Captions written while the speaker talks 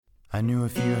I knew a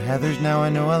few Heathers, now I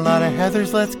know a lot of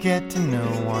Heathers. Let's get to know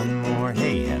one more.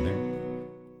 Hey, Heather.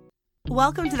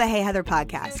 Welcome to the Hey Heather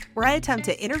podcast, where I attempt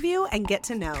to interview and get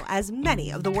to know as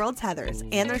many of the world's Heathers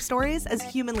and their stories as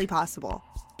humanly possible.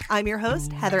 I'm your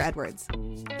host, Heather Edwards.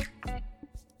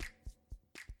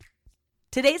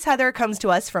 Today's Heather comes to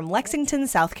us from Lexington,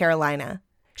 South Carolina.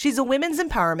 She's a women's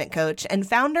empowerment coach and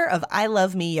founder of I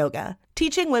Love Me Yoga,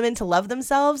 teaching women to love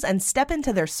themselves and step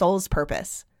into their soul's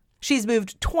purpose. She's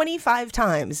moved 25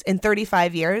 times in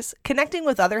 35 years, connecting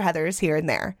with other Heathers here and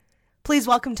there. Please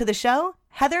welcome to the show,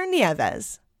 Heather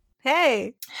Nieves.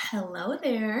 Hey. Hello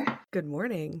there. Good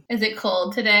morning. Is it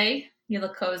cold today? You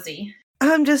look cozy.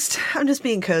 I'm just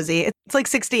being cozy. It's like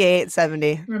 68,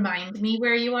 70. Remind me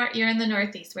where you are. You're in the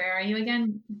Northeast. Where are you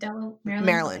again? Maryland?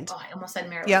 Maryland. Oh, I almost said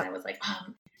Maryland. Yep. I was like,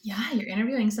 yeah, you're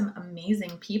interviewing some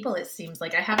amazing people, it seems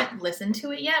like. I haven't listened to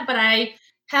it yet, but I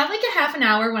have like a half an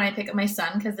hour when I pick up my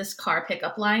son because this car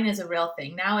pickup line is a real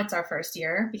thing now. It's our first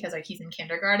year because he's in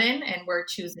kindergarten and we're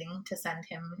choosing to send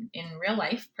him in real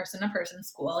life, person-to-person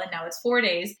school. And now it's 4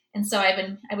 days. And so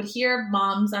I would hear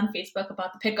moms on Facebook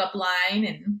about the pickup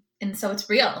line and so it's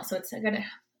real. So it's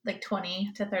like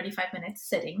 20 to 35 minutes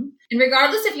sitting. And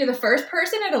regardless if you're the first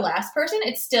person or the last person,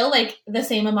 it's still like the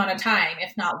same amount of time,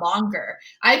 if not longer.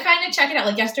 I kind of check it out.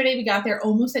 Like yesterday we got there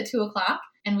almost at 2:00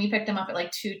 and we picked them up at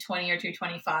like 2:20 or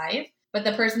 2:25. But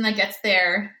the person that gets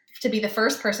there to be the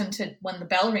first person to, when the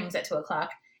bell rings at 2:00,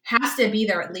 has to be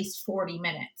there at least 40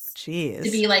 minutes. Jeez.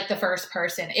 To be like the first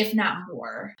person, if not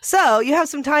more. So you have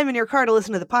some time in your car to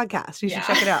listen to the podcast. You should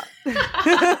check it out.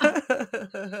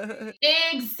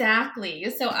 Exactly.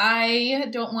 So I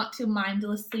don't want to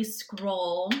mindlessly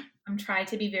scroll. I'm trying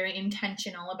to be very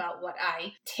intentional about what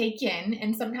I take in.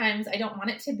 And sometimes I don't want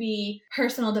it to be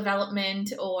personal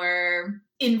development or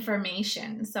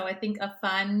information. So I think a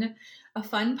fun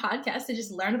podcast to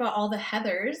just learn about all the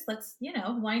Heathers.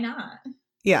 Why not?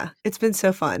 Yeah, it's been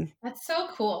so fun. That's so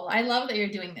cool. I love that you're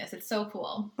doing this. It's so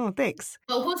cool. Oh, thanks.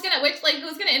 But who's gonna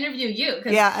interview you?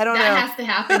 Yeah, I don't know. That has to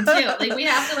happen too. Like we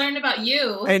have to learn about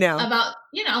you. I know. About,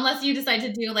 unless you decide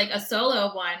to do like a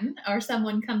solo one or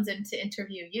someone comes in to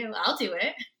interview you, I'll do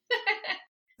it.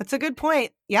 That's a good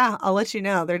point. Yeah, I'll let you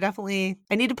know.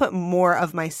 I need to put more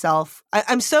of myself.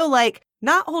 I'm so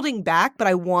not holding back, but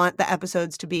I want the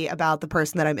episodes to be about the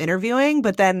person that I'm interviewing.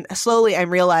 But then slowly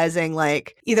I'm realizing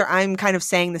either I'm kind of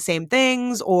saying the same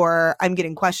things or I'm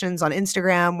getting questions on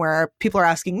Instagram where people are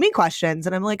asking me questions.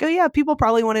 And I'm like, oh yeah, people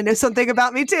probably want to know something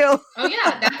about me too. Oh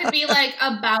yeah, that could be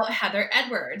about Heather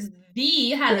Edwards, the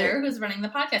Heather who's running the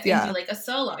podcast. Yeah. And do a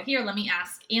solo. Here, let me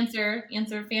answer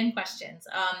fan questions.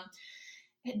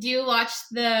 Do you watch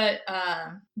the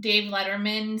Dave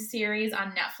Letterman series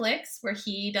on Netflix where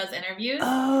he does interviews?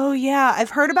 Oh, yeah. I've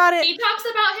heard about it. He talks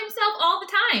about himself all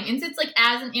the time. And since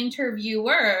as an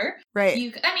interviewer,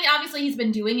 right. Obviously he's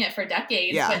been doing it for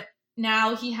decades, yeah. But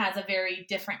now he has a very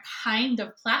different kind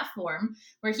of platform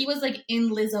where he was in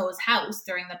Lizzo's house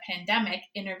during the pandemic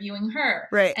interviewing her.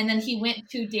 Right. And then he went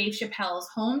to Dave Chappelle's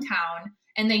hometown.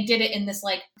 And they did it in this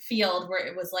field where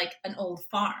it was an old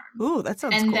farm. Ooh, that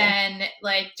sounds cool. And then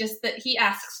just that he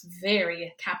asks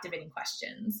very captivating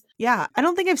questions. Yeah, I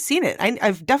don't think I've seen it.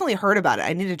 I've definitely heard about it.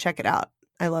 I need to check it out.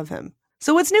 I love him.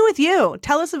 So what's new with you?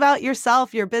 Tell us about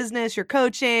yourself, your business, your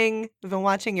coaching. We've been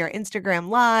watching your Instagram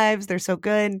lives. They're so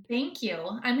good. Thank you.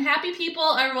 I'm happy people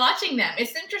are watching them.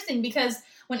 It's interesting because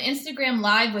when Instagram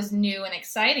Live was new and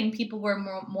exciting, people were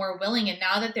more willing. And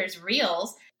now that there's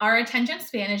Reels, our attention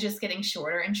span is just getting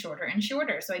shorter and shorter and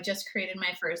shorter. So I just created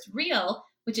my first Reel,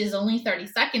 which is only 30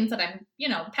 seconds that I'm,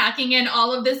 packing in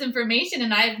all of this information.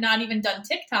 And I have not even done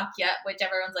TikTok yet, which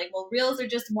everyone's like, well, Reels are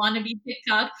just wannabe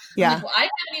TikTok. Yeah. Well, I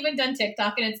haven't even done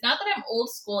TikTok. And it's not that I'm old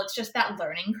school. It's just that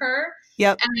learning curve.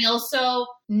 Yep. And I also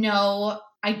know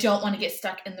I don't want to get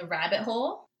stuck in the rabbit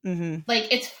hole. Mm-hmm.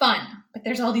 It's fun, but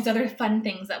there's all these other fun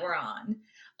things that we're on.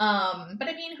 But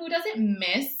who doesn't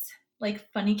miss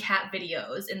funny cat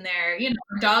videos in their,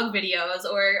 dog videos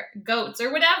or goats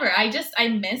or whatever. I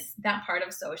miss that part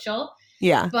of social.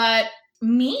 Yeah. But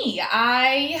me,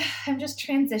 I am just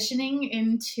transitioning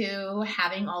into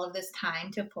having all of this time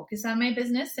to focus on my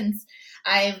business since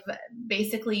I've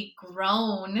basically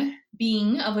grown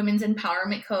being a women's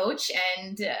empowerment coach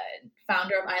and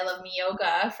founder of I Love Me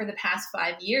Yoga for the past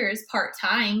 5 years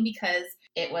part-time because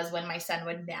it was when my son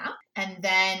would nap. And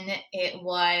then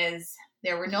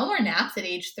there were no more naps at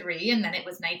age 3, and then it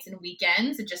was nights and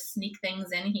weekends to just sneak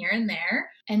things in here and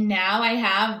there. And now I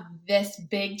have this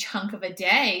big chunk of a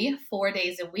day, 4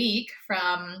 days a week,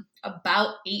 from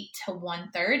about 8 to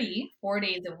 1:30, 4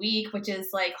 days a week, which is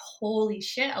holy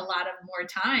shit, a lot of more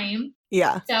time.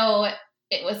 Yeah. So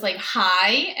it was like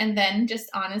high and then just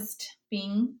honest,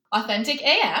 being authentic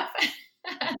AF.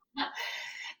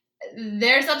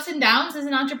 There's ups and downs as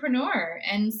an entrepreneur.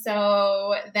 And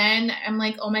so then I'm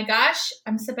like, oh my gosh,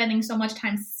 I'm spending so much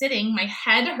time sitting. My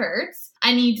head hurts.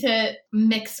 I need to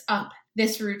mix up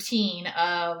this routine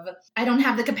of, I don't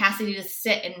have the capacity to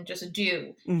sit and just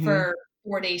do for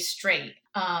 4 days straight.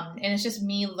 And it's just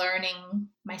me learning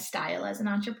my style as an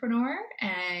entrepreneur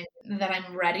and that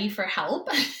I'm ready for help.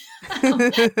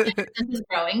 Is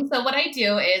growing. So what I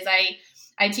do is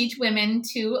I teach women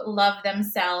to love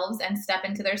themselves and step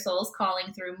into their soul's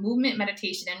calling through movement,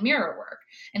 meditation, and mirror work.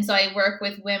 And so I work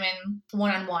with women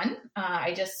one-on-one.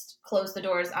 I just closed the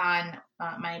doors on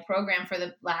my program for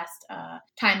the last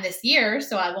time this year.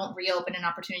 So I won't reopen an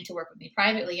opportunity to work with me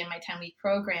privately in my 10-week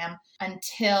program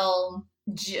until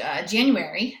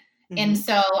January. And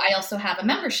so I also have a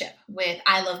membership with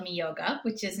I Love Me Yoga,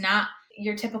 which is not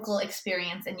your typical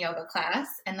experience in yoga class.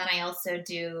 And then I also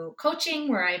do coaching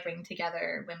where I bring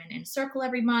together women in circle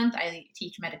every month. I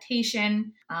teach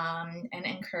meditation and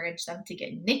encourage them to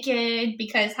get naked,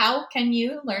 because how can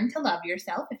you learn to love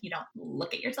yourself if you don't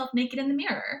look at yourself naked in the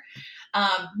mirror?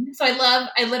 So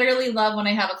I literally love when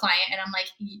I have a client and I'm like,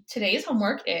 today's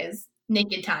homework is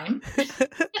naked time.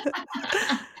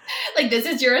 Like, this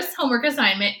is your homework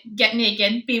assignment. Get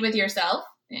naked, be with yourself.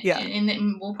 Yeah. And it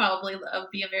will probably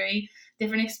be a very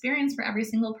different experience for every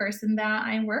single person that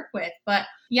I work with. But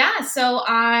yeah, so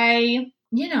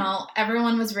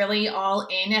everyone was really all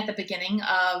in at the beginning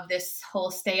of this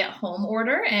whole stay-at-home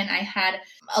order. And I had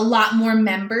a lot more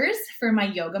members for my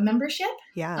yoga membership.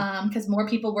 Yeah. Because more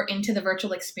people were into the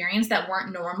virtual experience that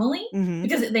weren't normally,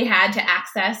 because they had to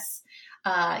access,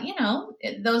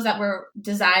 those that were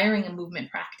desiring a movement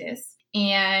practice.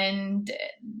 And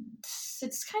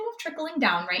it's kind of trickling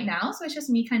down right now. So it's just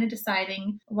me kind of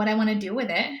deciding what I want to do with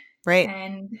it. Right.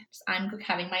 And I'm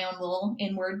having my own little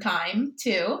inward time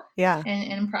too. Yeah.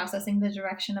 And processing the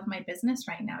direction of my business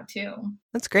right now too.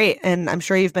 That's great. And I'm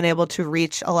sure you've been able to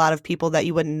reach a lot of people that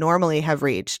you wouldn't normally have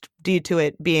reached due to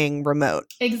it being remote.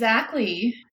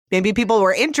 Exactly. Maybe people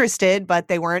were interested, but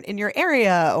they weren't in your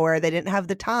area or they didn't have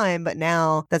the time. But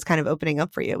now that's kind of opening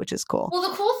up for you, which is cool. Well,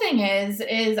 the cool thing is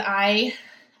I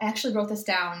actually wrote this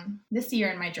down this year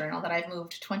in my journal that I've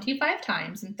moved 25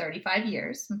 times in 35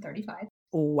 years. I'm 35.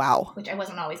 Wow. Which I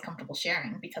wasn't always comfortable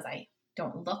sharing because I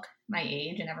don't look my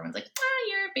age. And everyone's like,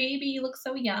 you're a baby. You look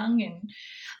so young. And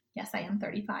yes, I am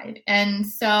 35. And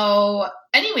so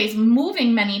anyways,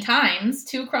 moving many times,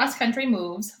 2 cross-country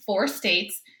moves, 4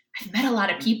 states, I've met a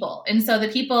lot of people. And so the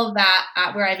people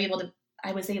that where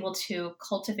I was able to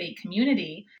cultivate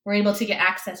community were able to get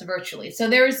access virtually. So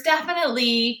there was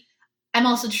definitely, I'm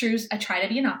also true. I try to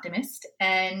be an optimist,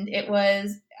 and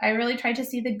I really tried to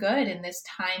see the good in this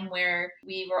time where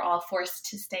we were all forced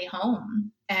to stay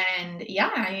home. And yeah,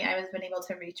 I was been able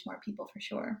to reach more people for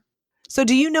sure. So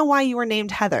do you know why you were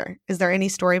named Heather? Is there any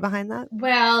story behind that?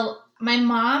 Well, my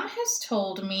mom has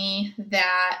told me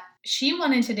that she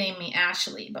wanted to name me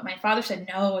Ashley, but my father said,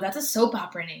 no, that's a soap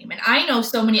opera name. And I know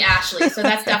so many Ashleys. So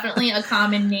that's definitely a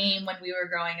common name when we were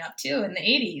growing up too in the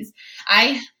 80s.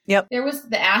 There was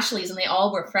the Ashleys and they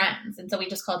all were friends. And so we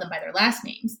just called them by their last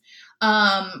names.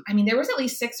 There was at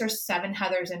least 6 or 7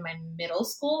 Heathers in my middle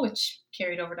school, which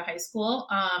carried over to high school.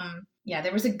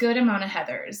 There was a good amount of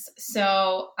Heathers.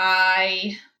 So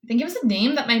I think it was a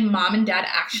name that my mom and dad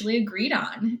actually agreed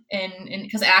on. And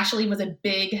because Ashley was a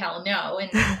big hell no.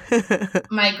 And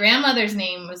my grandmother's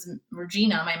name was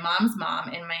Regina, my mom's mom.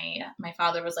 And my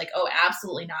father was like, oh,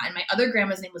 absolutely not. And my other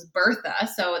grandma's name was Bertha.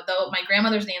 So though my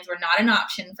grandmother's names were not an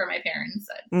option for my parents,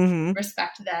 I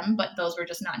respect them, but those were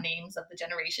just not names of the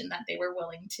generation that they were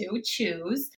willing to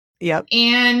choose. Yep.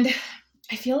 And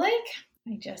I feel like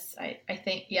I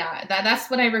think, that's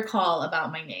what I recall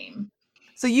about my name.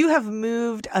 So you have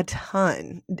moved a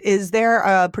ton. Is there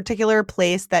a particular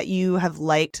place that you have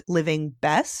liked living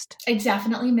best? I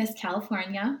definitely miss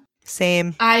California.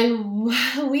 Same.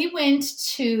 We went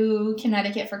to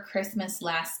Connecticut for Christmas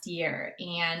last year,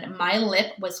 and my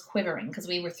lip was quivering because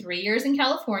we were 3 years in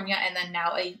California, and then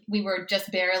now we were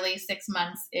just barely 6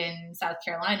 months in South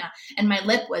Carolina, and my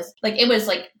lip was it was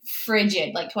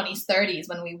frigid, like 20s, 30s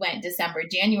when we went December,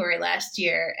 January last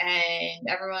year, and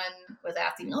everyone was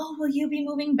asking, "Oh, will you be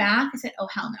moving back?" I said, "Oh,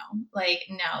 hell no!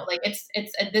 No!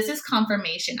 This is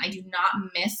confirmation. I do not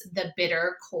miss the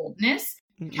bitter coldness."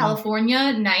 Mm-mm.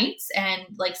 California nights and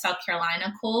South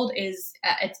Carolina cold is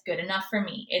it's good enough for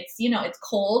me. It's it's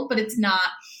cold, but it's not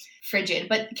frigid.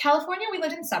 But California, we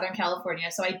lived in Southern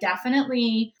California, so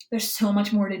there's so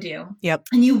much more to do. Yep.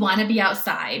 And you want to be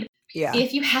outside. Yeah.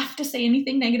 If you have to say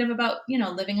anything negative about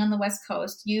living on the West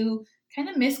Coast, you kind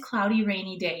of miss cloudy,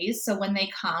 rainy days. So when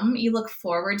they come, you look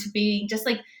forward to being just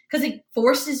like, because it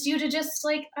forces you to just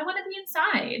like, I want to be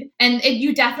inside. And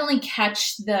you definitely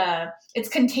catch it's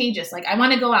contagious. Like, I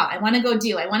want to go out. I want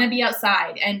to I want to be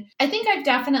outside. And I think I've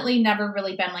definitely never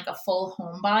really been like a full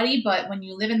homebody. But when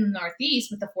you live in the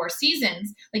Northeast with the 4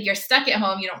 seasons, like you're stuck at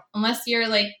home, unless you're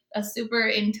like a super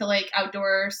into like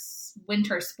outdoors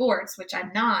winter sports, which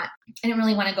I'm not. I didn't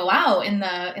really want to go out in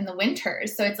the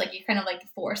winters. So it's like you're kind of like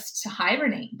forced to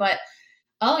hibernate. But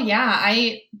oh yeah,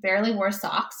 I barely wore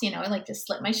socks, I like to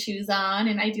slip my shoes on,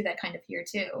 and I do that kind of here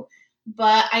too.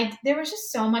 But there was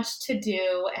just so much to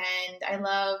do, and I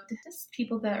loved just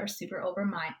people that are super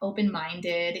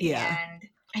open-minded. Yeah. And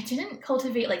I didn't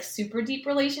cultivate like super deep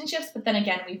relationships, but then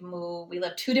again, we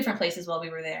lived 2 different places while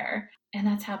we were there. And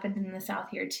that's happened in the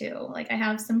South here too. Like I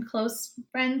have some close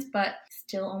friends, but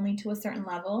still only to a certain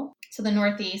level. So the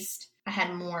Northeast, I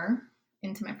had more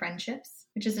intimate friendships,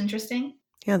 which is interesting.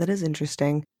 Yeah, that is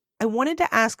interesting. I wanted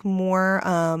to ask more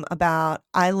about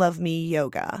I Love Me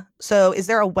Yoga. So is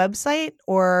there a website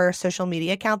or social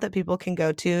media account that people can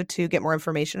go to get more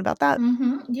information about that?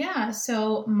 Mm-hmm. Yeah.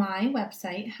 So my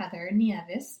website,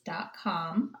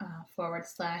 heathernieves.com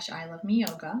 /I Love Me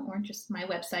Yoga, or just my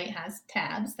website has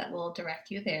tabs that will direct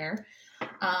you there.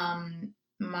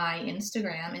 My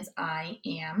Instagram is I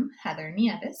am Heather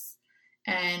Nieves,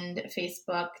 and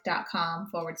facebook.com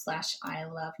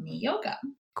 /I Love Me Yoga.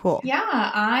 Cool. Yeah,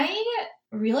 I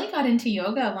really got into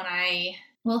yoga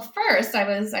when first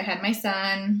I had my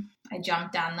son. I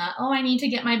jumped on I need to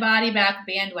get my body back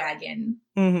bandwagon,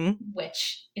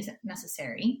 which isn't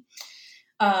necessary.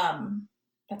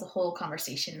 That's a whole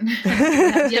conversation. Do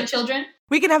you have children?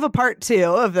 We can have a part 2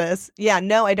 of this. Yeah,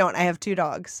 no, I don't. I have 2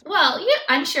 dogs. Well, yeah,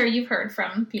 I'm sure you've heard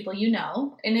from people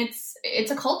and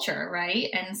it's a culture, right?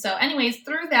 And so anyways,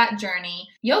 through that journey,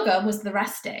 yoga was the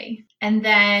rest day. And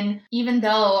then even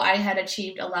though I had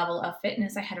achieved a level of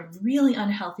fitness, I had a really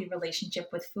unhealthy relationship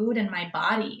with food and my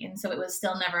body. And so it was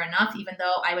still never enough, even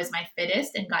though I was my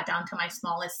fittest and got down to my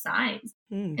smallest size.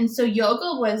 And so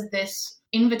yoga was this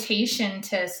invitation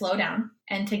to slow down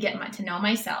and to get to know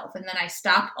myself. And then I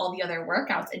stopped all the other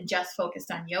workouts and just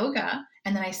focused on yoga.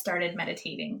 And then I started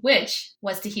meditating, which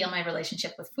was to heal my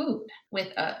relationship with food, with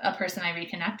a person I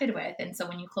reconnected with. And so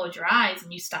when you close your eyes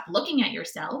and you stop looking at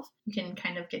yourself, you can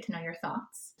kind of get to know your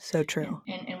thoughts. So true.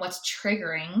 And what's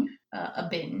triggering a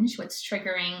binge, what's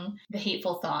triggering the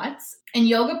hateful thoughts. And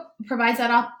yoga provides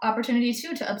that opportunity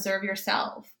too, to observe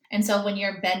yourself. And so when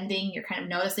you're bending, you're kind of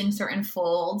noticing certain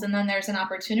folds, and then there's an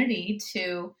opportunity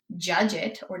to judge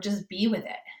it or just be with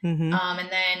it. And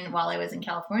then while I was in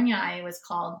California, I was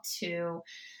called to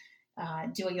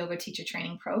do a yoga teacher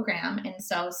training program. And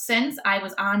so since I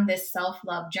was on this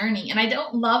self-love journey, and I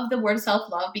don't love the word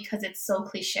self-love because it's so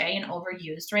cliche and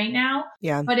overused right now,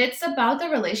 but it's about the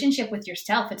relationship with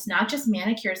yourself. It's not just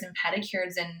manicures and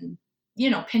pedicures and,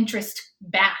 Pinterest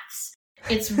baths.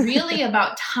 It's really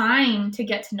about time to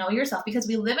get to know yourself, because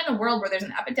we live in a world where there's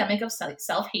an epidemic of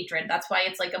self-hatred. That's why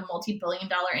it's like a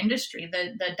multi-billion-dollar industry,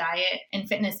 the diet and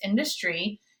fitness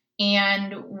industry.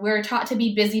 And we're taught to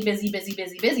be busy, busy, busy,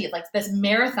 busy, busy. Like this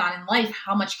marathon in life,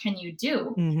 how much can you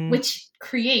do? Which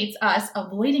creates us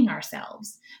avoiding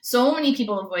ourselves. So many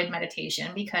people avoid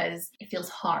meditation because it feels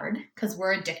hard, because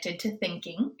we're addicted to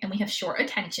thinking and we have short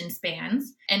attention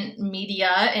spans, and media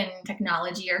and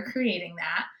technology are creating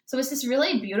that. So it's this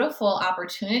really beautiful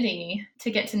opportunity to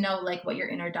get to know like what your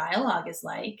inner dialogue is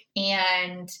like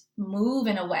and move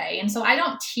in a way. And so I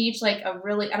don't teach I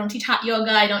don't teach hot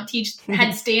yoga. I don't teach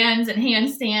headstands and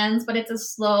handstands, but it's a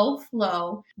slow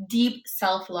flow, deep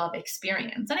self-love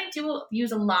experience. And I do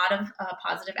use a lot of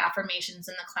positive affirmations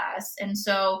in the class. And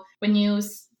so when you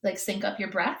sync up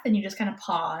your breath and you just kind of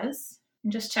pause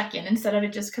and just check in, instead of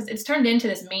it just, because it's turned into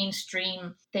this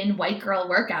mainstream thin white girl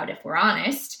workout, if we're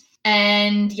honest.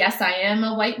 And yes, I am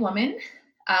a white woman.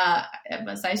 I'm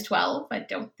a size 12. I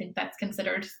don't think that's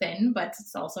considered thin, but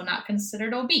it's also not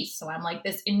considered obese. So I'm like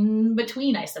this in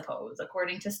between, I suppose,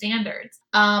 according to standards.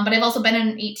 But I've also been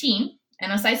an 18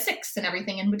 and a size 6 and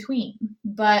everything in between.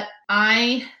 But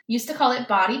I used to call it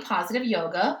body positive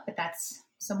yoga, but that's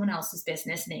someone else's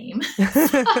business name.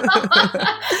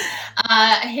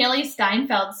 Haley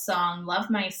Steinfeld's song,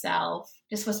 Love Myself,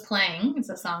 just was playing. It's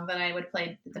a song that I would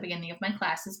play at the beginning of my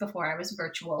classes before I was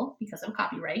virtual because of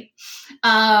copyright.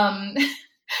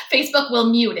 Facebook will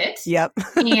mute it. Yep.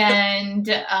 And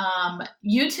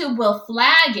YouTube will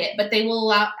flag it, but they will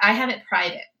allow, I have it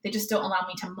private. They just don't allow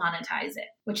me to monetize it,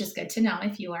 which is good to know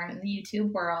if you aren't in the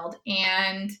YouTube world.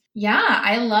 And yeah,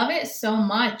 I love it so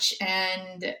much.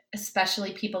 And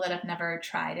especially people that have never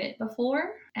tried it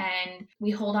before. And we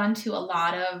hold on to a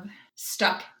lot of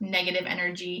stuck negative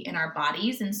energy in our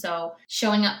bodies. And so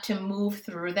showing up to move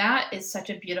through that is such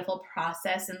a beautiful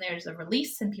process. And there's a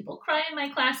release, and people cry in my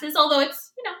classes, although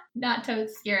it's, not to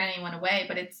scare anyone away,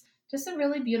 but it's just a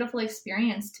really beautiful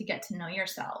experience to get to know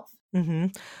yourself. Mm-hmm.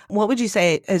 What would you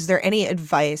say? Is there any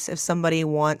advice if somebody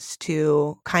wants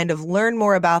to kind of learn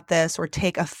more about this or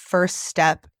take a first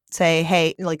step, say,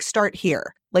 hey, like start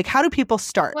here? Like, how do people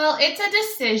start? Well, it's a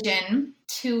decision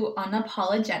to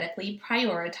unapologetically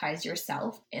prioritize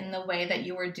yourself in the way that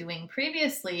you were doing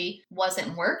previously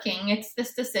wasn't working. It's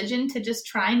this decision to just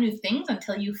try new things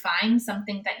until you find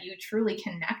something that you truly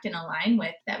connect and align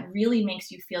with that really makes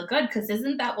you feel good. Because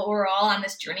isn't that what we're all on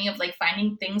this journey of, like,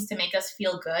 finding things to make us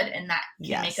feel good and that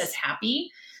can make us happy?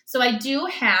 So I do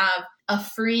have a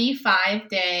free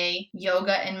 5-day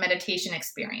yoga and meditation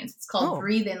experience. It's called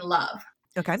Breathe in Love.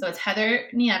 Okay. So it's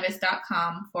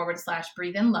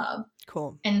heathernieves.com/breathe in love.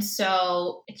 Cool. And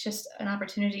so it's just an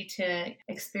opportunity to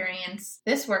experience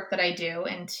this work that I do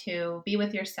and to be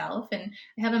with yourself. And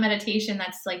I have a meditation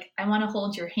that's like, I want to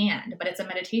hold your hand, but it's a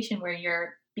meditation where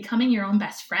you're becoming your own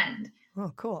best friend.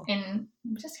 Oh, cool. And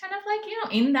just kind of like,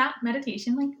 in that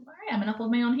meditation, like, all right, I'm going to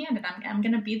hold my own hand and I'm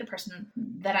going to be the person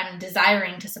that I'm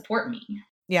desiring to support me.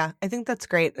 Yeah, I think that's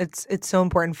great. It's so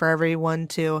important for everyone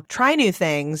to try new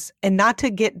things and not to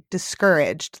get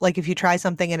discouraged. Like if you try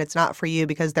something and it's not for you,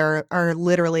 because there are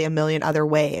literally a million other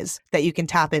ways that you can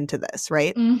tap into this,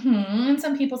 right? Mm-hmm. And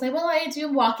some people say, well, I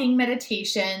do walking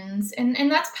meditations, and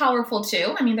that's powerful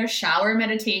too. I mean, there's shower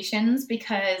meditations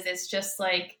because it's just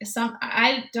like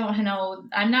I don't know,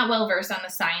 I'm not well versed on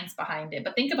the science behind it,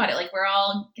 but think about it. Like we're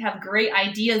all have great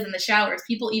ideas in the showers.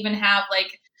 People even have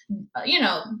like,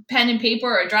 pen and paper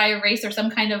or a dry erase or some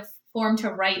kind of form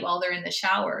to write while they're in the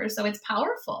shower. So it's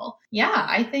powerful. Yeah,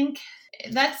 I think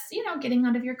that's, getting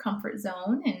out of your comfort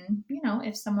zone. And,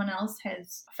 if someone else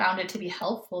has found it to be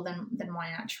helpful, then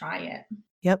why not try it?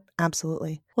 Yep,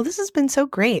 absolutely. Well, this has been so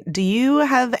great. Do you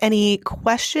have any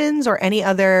questions or any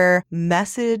other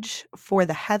message for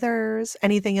the Heathers?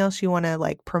 Anything else you want to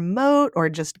like promote or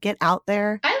just get out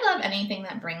there? I love anything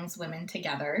that brings women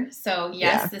together. So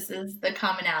yes, This is the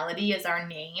commonality is our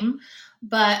name.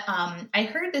 But I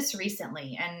heard this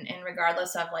recently, and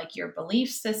regardless of like your belief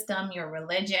system, your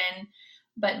religion,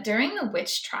 but during the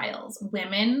witch trials,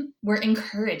 women were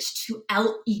encouraged to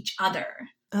out each other.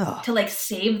 To like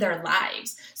save their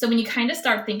lives. So when you kind of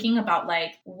start thinking about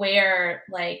like where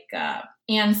like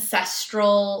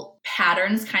ancestral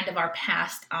patterns kind of are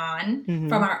passed on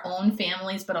from our own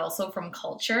families, but also from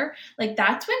culture, like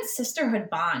that's when sisterhood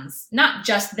bonds, not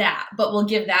just that, but we'll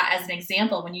give that as an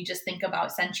example. When you just think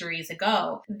about centuries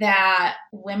ago, that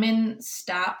women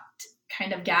stopped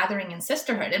kind of gathering in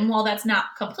sisterhood. And while that's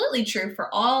not completely true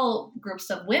for all groups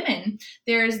of women,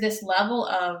 there's this level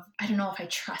of, I don't know if I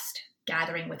trust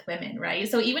gathering with women, right?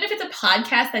 So even if it's a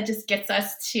podcast that just gets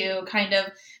us to kind of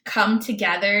come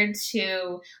together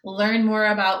to learn more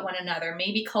about one another,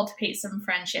 maybe cultivate some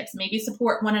friendships, maybe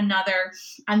support one another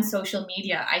on social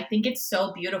media, I think it's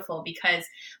so beautiful because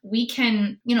we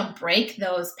can, break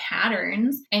those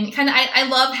patterns and kind of, I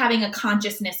love having a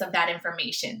consciousness of that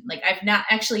information. Like I've not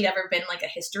actually ever been like a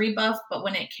history buff, but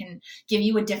when it can give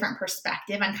you a different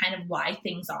perspective on kind of why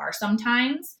things are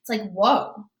sometimes, it's like,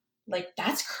 whoa. Like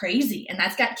that's crazy. And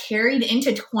that's got carried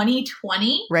into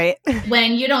 2020, right?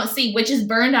 When you don't see witches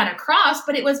burned on a cross,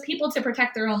 but it was people to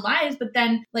protect their own lives. But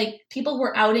then like people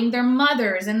were outing their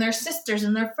mothers and their sisters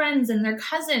and their friends and their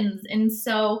cousins. And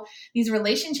so these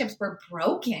relationships were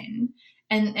broken.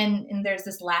 And there's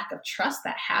this lack of trust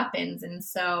that happens. And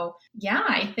so, yeah,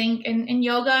 I think in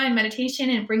yoga and meditation,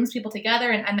 it brings people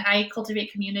together. And I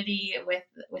cultivate community with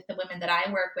the women that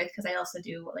I work with, because I also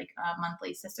do like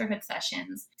monthly sisterhood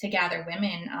sessions to gather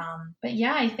women. But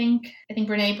yeah, I think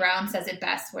Brene Brown says it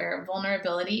best, where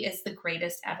vulnerability is the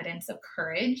greatest evidence of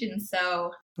courage. And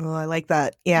so, oh, I like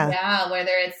that. Yeah. Yeah.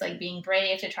 Whether it's like being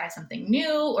brave to try something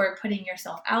new or putting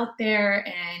yourself out there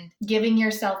and giving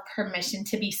yourself permission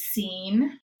to be seen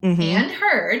and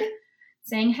heard,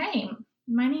 saying, hey,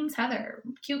 my name's Heather,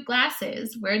 cute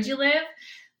glasses. Where'd you live?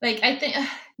 Like, I think,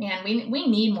 man, we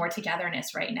need more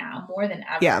togetherness right now, more than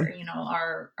ever. Yeah.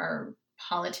 Our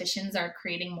politicians are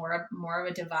creating more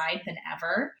of a divide than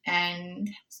ever. And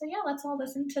so, yeah, let's all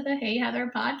listen to the Hey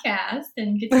Heather podcast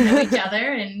and get to know each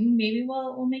other, and maybe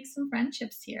we'll make some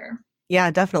friendships here. Yeah,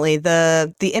 definitely.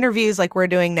 The interviews like we're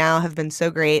doing now have been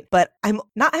so great, but I'm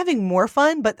not having more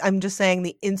fun, but I'm just saying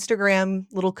the Instagram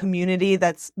little community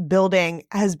that's building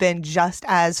has been just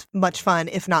as much fun,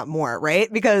 if not more, right?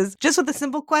 Because just with the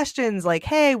simple questions like,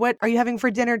 hey, what are you having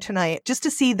for dinner tonight? Just to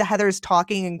see the Heathers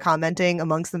talking and commenting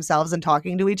amongst themselves and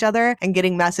talking to each other and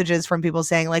getting messages from people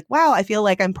saying like, wow, I feel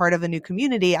like I'm part of a new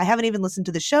community. I haven't even listened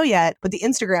to the show yet, but the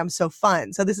Instagram's so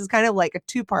fun. So this is kind of like a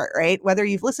two-part, right? Whether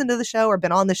you've listened to the show or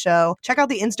been on the show, check out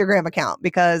the Instagram account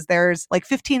because there's like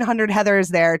 1,500 Heathers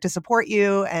there to support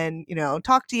you and,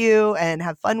 talk to you and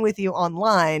have fun with you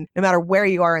online, no matter where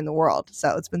you are in the world.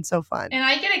 So it's been so fun. And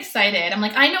I get excited. I'm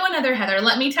like, I know another Heather.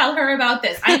 Let me tell her about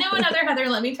this. I know another Heather.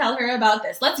 Let me tell her about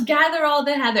this. Let's gather all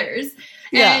the Heathers.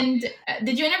 Yeah. And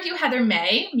did you interview Heather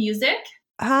May Music?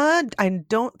 I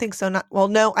don't think so.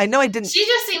 No, I know I didn't. She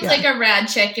just seems like a rad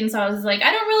chick. And so I was like,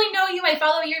 I don't really know you. I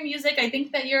follow your music. I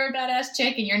think that you're a badass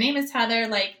chick and your name is Heather.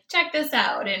 Like, check this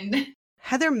out. And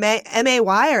Heather May,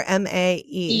 M-A-Y or M-A-E?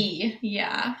 E,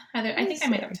 yeah. Heather, I think I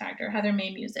might have tagged her. Heather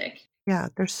May Music. Yeah,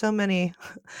 there's so many.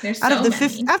 There's out so of the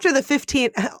many. After the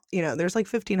 15, there's like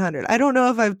 1,500. I don't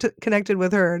know if I've connected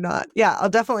with her or not. Yeah,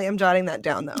 I'm jotting that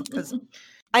down though, because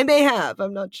I may have.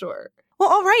 I'm not sure. Well,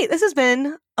 all right. This has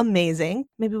been amazing.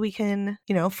 Maybe we can,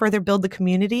 further build the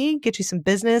community, get you some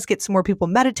business, get some more people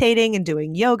meditating and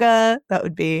doing yoga. That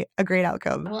would be a great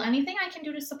outcome. Well, anything I can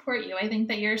do to support you. I think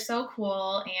that you're so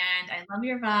cool and I love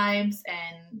your vibes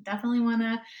and definitely want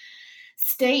to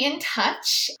stay in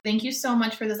touch. Thank you so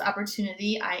much for this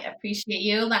opportunity. I appreciate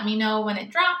you. Let me know when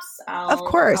it drops. Of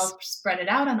course. I'll spread it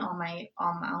out on all my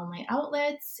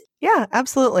outlets. Yeah,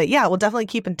 absolutely. Yeah, we'll definitely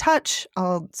keep in touch.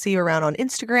 I'll see you around on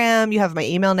Instagram. You have my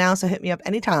email now, so hit me up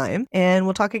anytime. And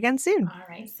we'll talk again soon. All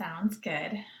right. Sounds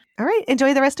good. All right.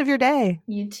 Enjoy the rest of your day.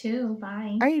 You too.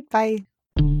 Bye. All right. Bye.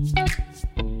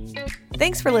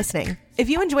 Thanks for listening.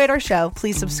 If you enjoyed our show,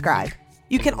 please subscribe.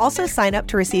 You can also sign up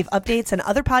to receive updates and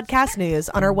other podcast news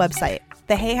on our website,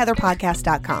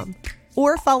 theheyheatherpodcast.com,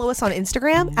 or follow us on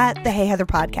Instagram at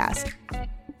theheyheatherpodcast.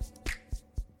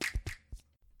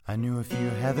 I knew a few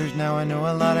Heathers, now I know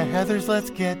a lot of Heathers. Let's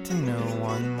get to know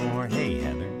one more. Hey,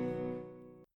 Heather.